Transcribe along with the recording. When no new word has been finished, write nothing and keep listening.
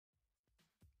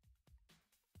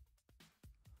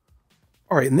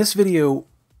All right, in this video,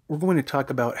 we're going to talk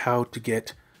about how to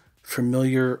get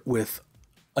familiar with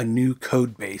a new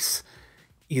code base.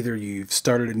 Either you've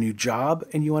started a new job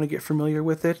and you want to get familiar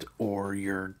with it, or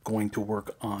you're going to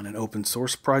work on an open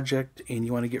source project and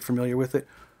you want to get familiar with it,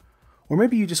 or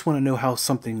maybe you just want to know how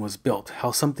something was built,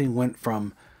 how something went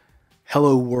from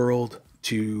hello world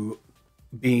to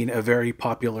being a very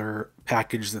popular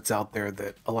package that's out there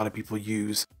that a lot of people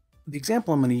use. The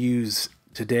example I'm going to use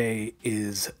today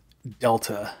is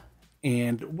Delta.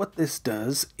 And what this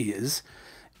does is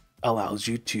allows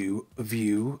you to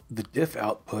view the diff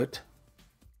output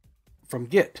from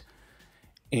Git.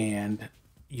 And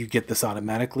you get this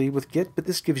automatically with Git, but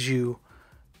this gives you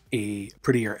a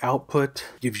prettier output,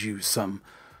 gives you some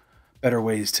better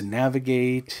ways to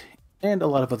navigate, and a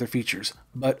lot of other features.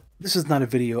 But this is not a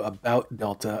video about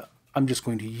Delta. I'm just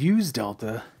going to use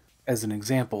Delta as an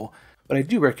example. But I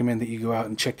do recommend that you go out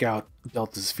and check out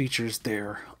Delta's features.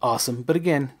 They're awesome. But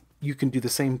again, you can do the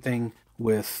same thing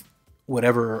with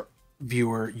whatever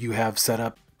viewer you have set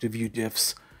up to view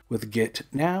diffs with Git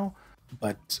now,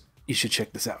 but you should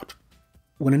check this out.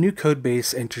 When a new code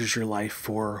base enters your life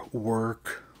for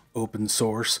work, open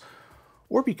source,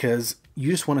 or because you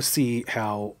just want to see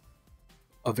how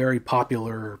a very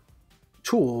popular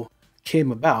tool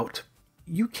came about,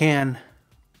 you can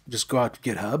just go out to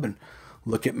GitHub and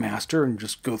look at master and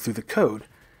just go through the code.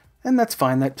 And that's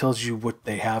fine. That tells you what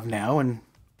they have now and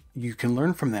you can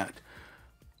learn from that.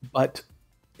 But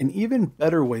an even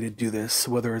better way to do this,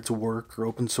 whether it's work or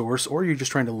open source, or you're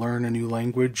just trying to learn a new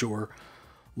language or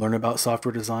learn about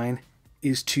software design,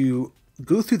 is to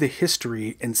go through the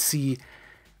history and see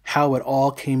how it all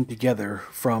came together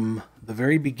from the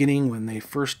very beginning when they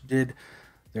first did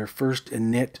their first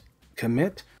init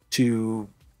commit to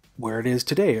where it is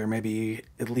today, or maybe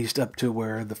at least up to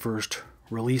where the first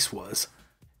release was.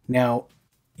 Now,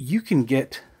 you can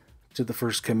get to the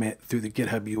first commit through the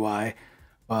GitHub UI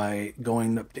by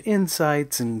going up to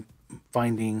Insights and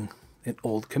finding an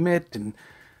old commit and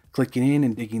clicking in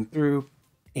and digging through.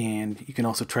 And you can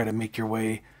also try to make your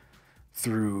way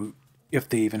through, if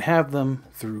they even have them,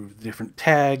 through different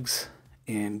tags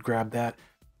and grab that.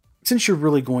 Since you're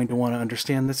really going to want to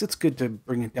understand this, it's good to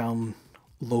bring it down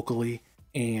locally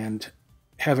and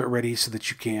have it ready so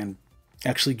that you can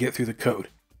actually get through the code.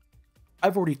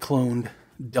 I've already cloned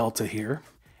Delta here.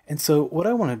 And so what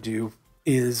I want to do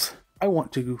is I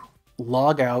want to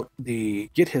log out the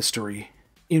Git history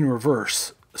in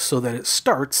reverse so that it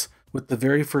starts with the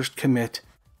very first commit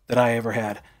that I ever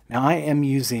had. Now I am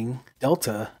using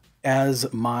Delta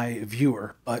as my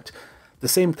viewer, but the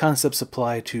same concepts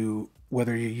apply to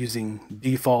whether you're using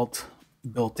default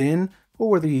built-in or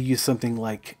whether you use something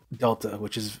like Delta,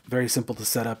 which is very simple to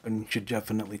set up and you should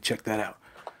definitely check that out.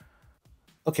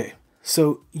 Okay,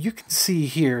 so you can see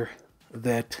here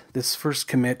that this first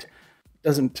commit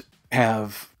doesn't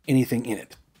have anything in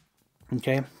it,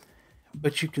 okay?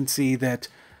 But you can see that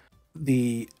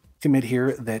the commit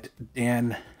here that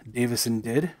Dan Davison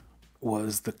did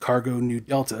was the cargo new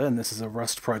Delta, and this is a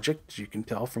Rust project, as you can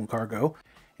tell from cargo.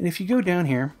 And if you go down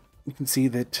here, you can see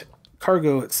that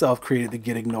cargo itself created the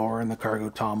git ignore and the cargo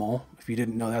toml. If you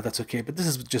didn't know that, that's okay, but this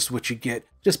is just what you get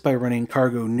just by running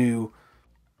cargo new,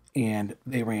 and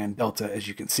they ran Delta, as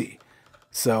you can see.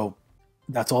 So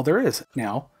that's all there is.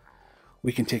 Now,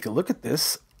 we can take a look at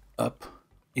this up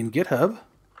in GitHub.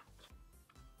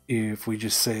 If we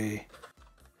just say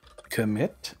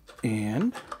commit,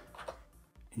 and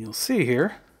you'll see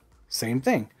here, same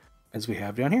thing as we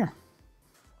have down here.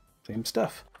 Same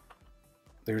stuff.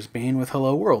 There's Bane with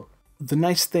hello world. The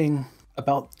nice thing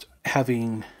about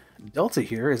having Delta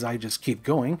here is I just keep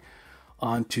going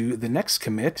on to the next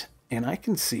commit, and I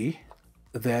can see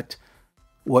that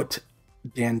what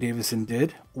Dan Davison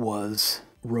did was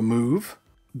remove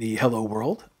the hello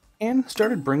world and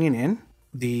started bringing in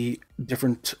the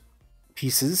different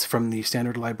pieces from the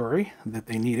standard library that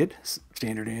they needed,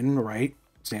 standard in, write,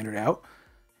 standard out,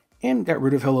 and got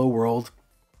rid of hello world.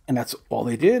 And that's all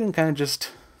they did, and kind of just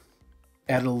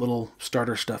added a little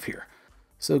starter stuff here.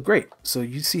 So great. So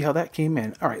you see how that came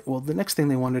in. All right, well, the next thing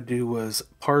they wanted to do was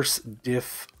parse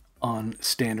diff on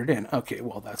standard in. Okay,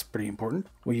 well, that's pretty important.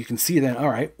 Well, you can see then, all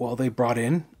right, well, they brought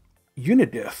in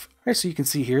Unidiff. All right, so you can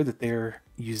see here that they're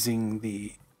using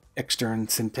the extern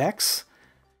syntax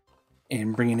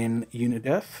and bringing in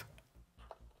Unidiff.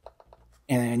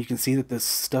 And you can see that this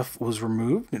stuff was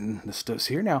removed and this stuff's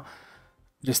here. Now,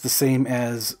 just the same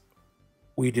as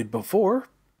we did before,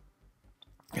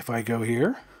 if I go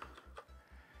here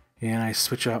and I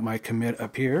switch out my commit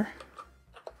up here,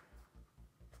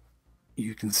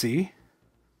 you can see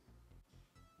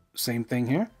same thing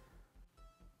here,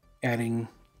 adding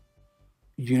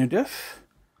Unidiff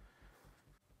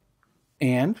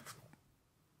and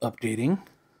updating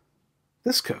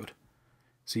this code.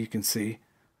 So you can see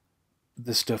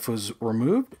this stuff was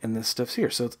removed and this stuff's here.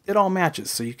 So it all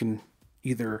matches. So you can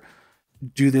either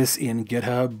do this in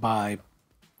GitHub by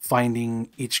finding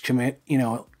each commit. You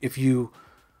know, if you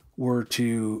were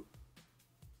to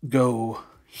go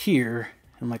here,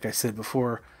 and like I said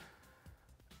before,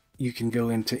 you can go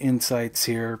into Insights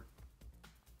here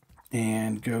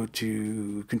and go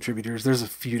to contributors. There's a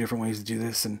few different ways to do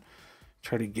this, and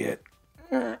try to get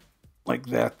like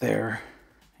that there.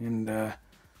 And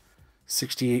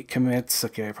 68 commits.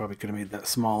 Okay, I probably could have made that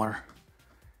smaller.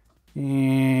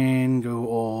 And go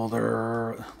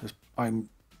older. I'm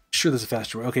sure there's a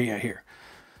faster way. Okay, yeah, here.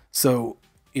 So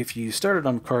if you started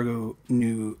on cargo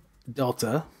new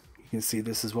delta, you can see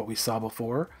this is what we saw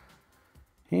before.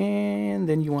 And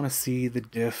then you want to see the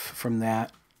diff from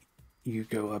that. You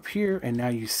go up here, and now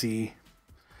you see,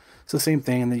 so same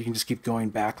thing, and then you can just keep going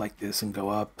back like this and go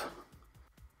up.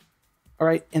 All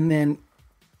right, and then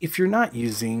if you're not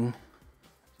using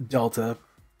delta,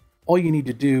 all you need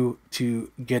to do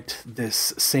to get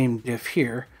this same diff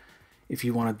here, if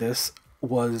you wanted this,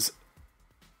 was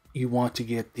you want to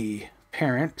get the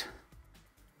parent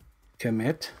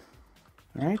commit,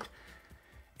 right?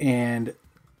 And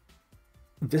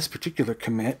this particular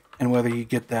commit, and whether you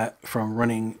get that from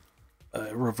running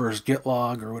a reverse git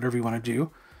log or whatever you want to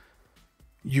do,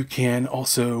 you can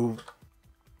also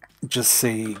just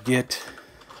say git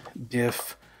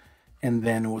diff, and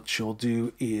then what you'll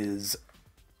do is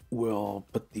we'll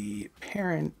put the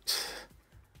parent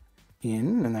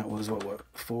in, and that was what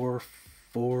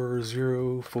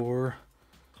 4404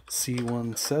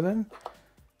 C17,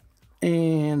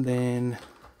 and then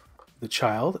the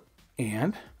child,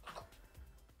 and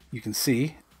you can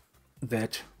see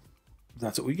that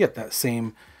that's what we get, that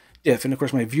same diff. And of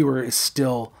course my viewer is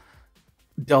still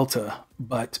delta,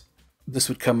 but this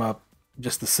would come up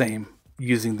just the same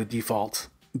using the default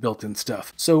built-in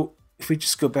stuff. So if we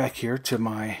just go back here to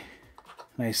my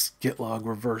nice git log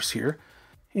reverse here,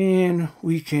 and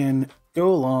we can go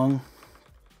along,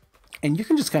 and you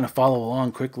can just kind of follow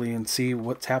along quickly and see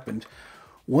what's happened.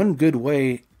 One good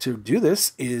way to do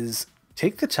this is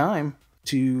take the time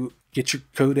to get your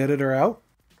code editor out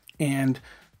and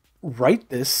write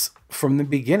this from the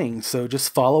beginning. So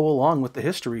just follow along with the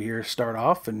history here. Start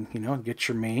off and, get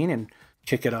your main and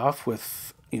kick it off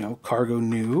with, cargo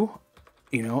new,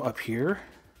 up here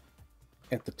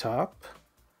at the top.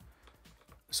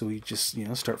 So we just,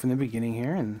 start from the beginning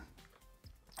here and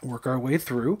work our way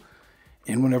through.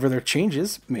 And whenever there are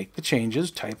changes, make the changes,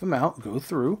 type them out, go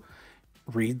through,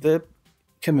 read the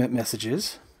commit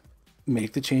messages,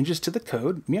 make the changes to the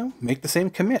code, make the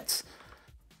same commits,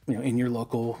 in your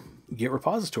local Git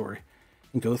repository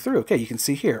and go through. Okay, you can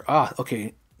see here,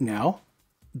 okay, now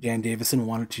Dan Davison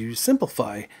wanted to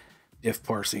simplify diff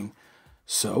parsing.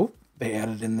 So they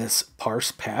added in this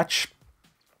parse patch.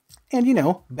 And,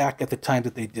 back at the time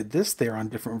that they did this, they're on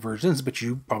different versions, but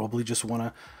you probably just want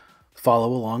to follow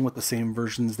along with the same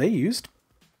versions they used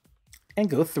and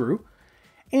go through.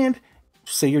 And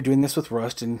say you're doing this with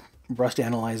Rust and Rust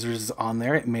analyzers is on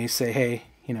there. It may say, hey,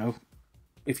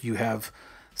 if you have,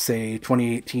 say,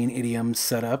 2018 idioms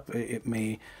set up, it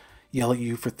may yell at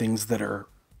you for things that are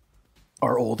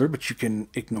older, but you can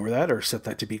ignore that or set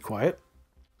that to be quiet.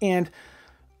 And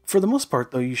for the most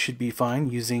part, though, you should be fine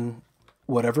using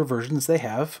whatever versions they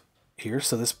have here.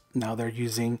 So this, now they're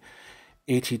using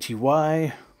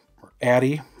ATTY or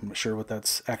ATTY, I'm not sure what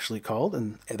that's actually called,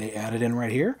 and they add it in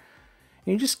right here.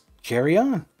 And you just carry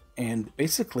on. And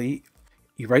basically,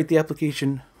 you write the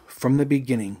application from the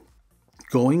beginning,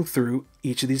 going through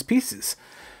each of these pieces.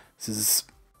 This is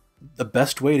the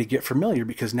best way to get familiar,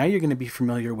 because now you're going to be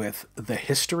familiar with the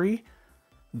history,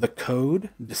 the code,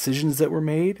 decisions that were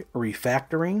made,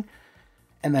 refactoring,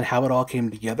 and then how it all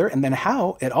came together, and then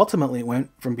how it ultimately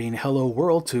went from being hello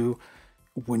world to,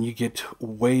 when you get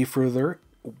way further,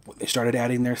 they started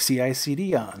adding their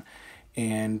CI/CD on,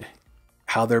 and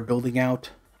how they're building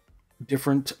out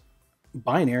different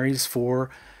binaries for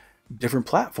different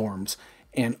platforms,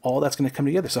 and all that's going to come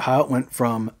together. So how it went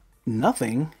from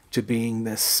nothing to being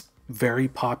this very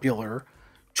popular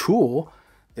tool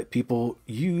that people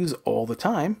use all the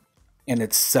time, and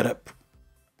it's set up,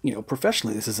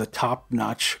 professionally. This is a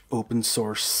top-notch open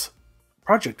source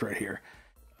project right here.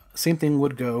 Same thing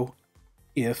would go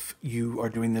if you are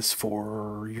doing this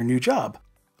for your new job.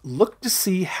 Look to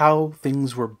see how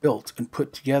things were built and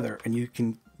put together, and you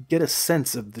can get a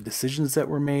sense of the decisions that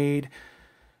were made,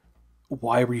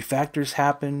 why refactors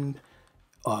happened,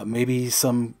 maybe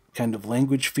some kind of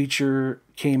language feature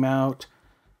came out.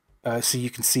 So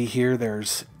you can see here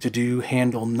there's to do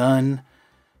handle none.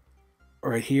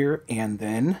 right here, and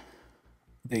then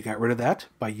they got rid of that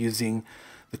by using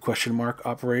the question mark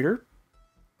operator.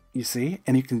 You see,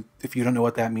 and you can, if you don't know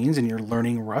what that means and you're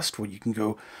learning Rust, well, you can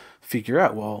go figure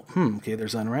out, well, okay,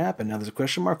 there's unwrap and now there's a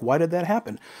question mark. Why did that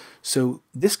happen? So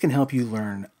this can help you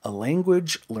learn a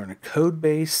language, learn a code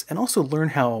base, and also learn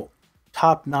how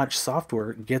top-notch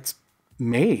software gets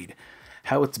made,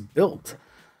 how it's built.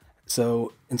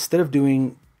 So instead of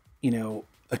doing,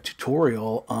 a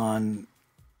tutorial on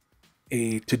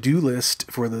a to-do list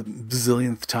for the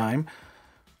bazillionth time,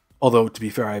 although to be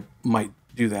fair, I might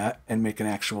do that and make an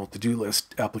actual to-do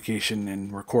list application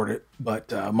and record it,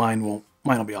 but mine will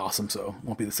be awesome, so it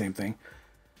won't be the same thing.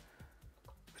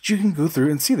 But you can go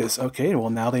through and see this. Okay, well,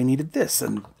 now they needed this,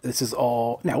 and this is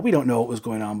all. Now, we don't know what was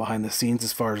going on behind the scenes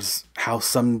as far as how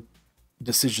some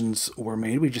decisions were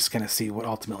made. We just kind of see what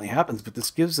ultimately happens, but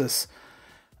this gives us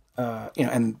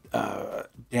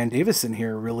Dan Davison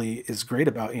here really is great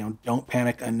about, don't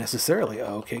panic unnecessarily.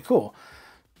 Okay, cool.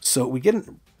 So we get a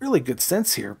really good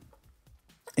sense here.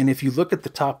 And if you look at the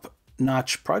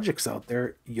top-notch projects out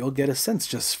there, you'll get a sense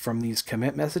just from these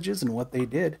commit messages and what they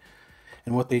did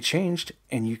and what they changed.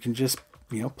 And you can just,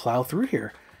 plow through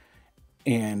here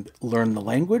and learn the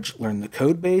language, learn the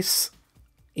code base,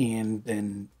 and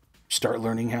then start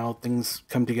learning how things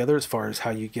come together as far as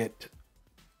how you get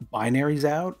binaries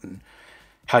out and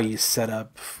how you set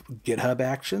up GitHub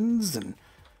actions and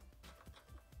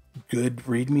good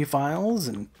README files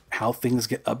and how things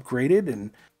get upgraded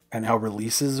and how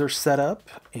releases are set up.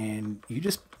 And you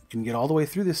just can get all the way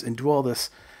through this and do all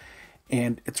this.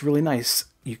 And it's really nice.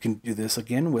 You can do this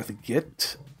again with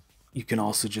Git. You can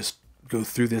also just go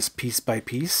through this piece by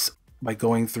piece by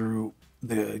going through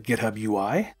the GitHub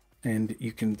UI. And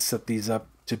you can set these up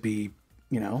to be,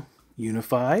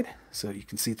 unified, so you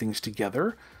can see things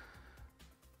together.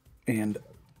 And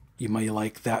you might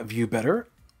like that view better.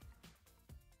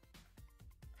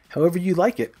 However you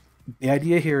like it. The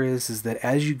idea here is that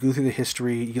as you go through the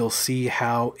history, you'll see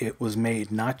how it was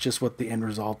made, not just what the end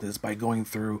result is by going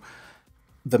through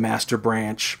the master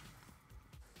branch.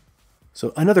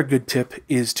 So another good tip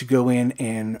is to go in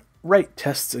and write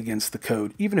tests against the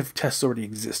code. Even if tests already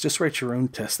exist, just write your own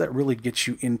tests. That really gets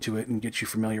you into it and gets you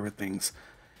familiar with things.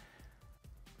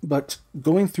 But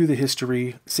going through the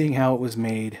history, seeing how it was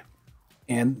made,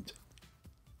 and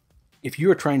if you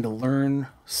are trying to learn,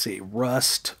 say,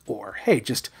 Rust, or hey,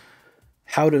 just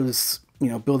how does,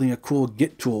 building a cool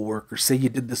Git tool work, or say you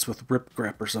did this with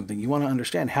ripgrep or something, you want to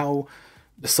understand how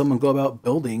does someone go about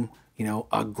building,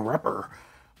 a grepper.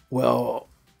 Well,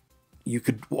 you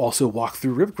could also walk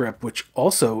through ripgrep, which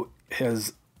also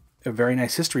has a very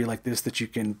nice history like this that you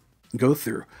can go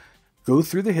through. Go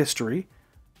through the history,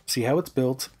 see how it's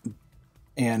built,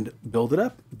 and build it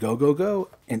up. Go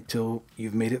until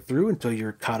you've made it through, until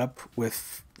you're caught up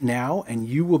with now, and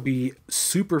you will be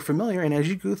super familiar. And as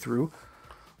you go through,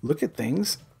 look at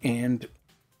things and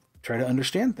try to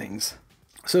understand things.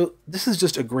 So this is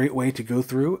just a great way to go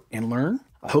through and learn.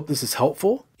 I hope this is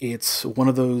helpful. It's one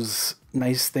of those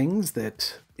nice things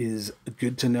that is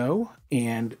good to know,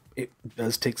 and it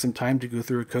does take some time to go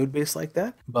through a code base like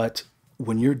that. But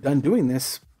when you're done doing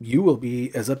this, you will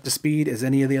be as up to speed as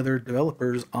any of the other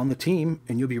developers on the team,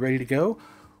 and you'll be ready to go.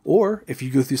 Or if you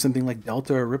go through something like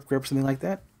Delta or ripgrep, something like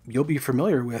that, you'll be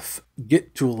familiar with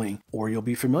Git tooling, or you'll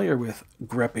be familiar with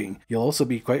grepping. You'll also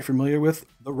be quite familiar with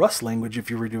the Rust language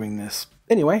if you were doing this.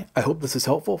 Anyway, I hope this is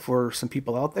helpful for some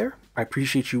people out there. I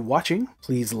appreciate you watching.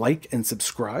 Please like and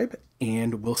subscribe,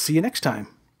 and we'll see you next time.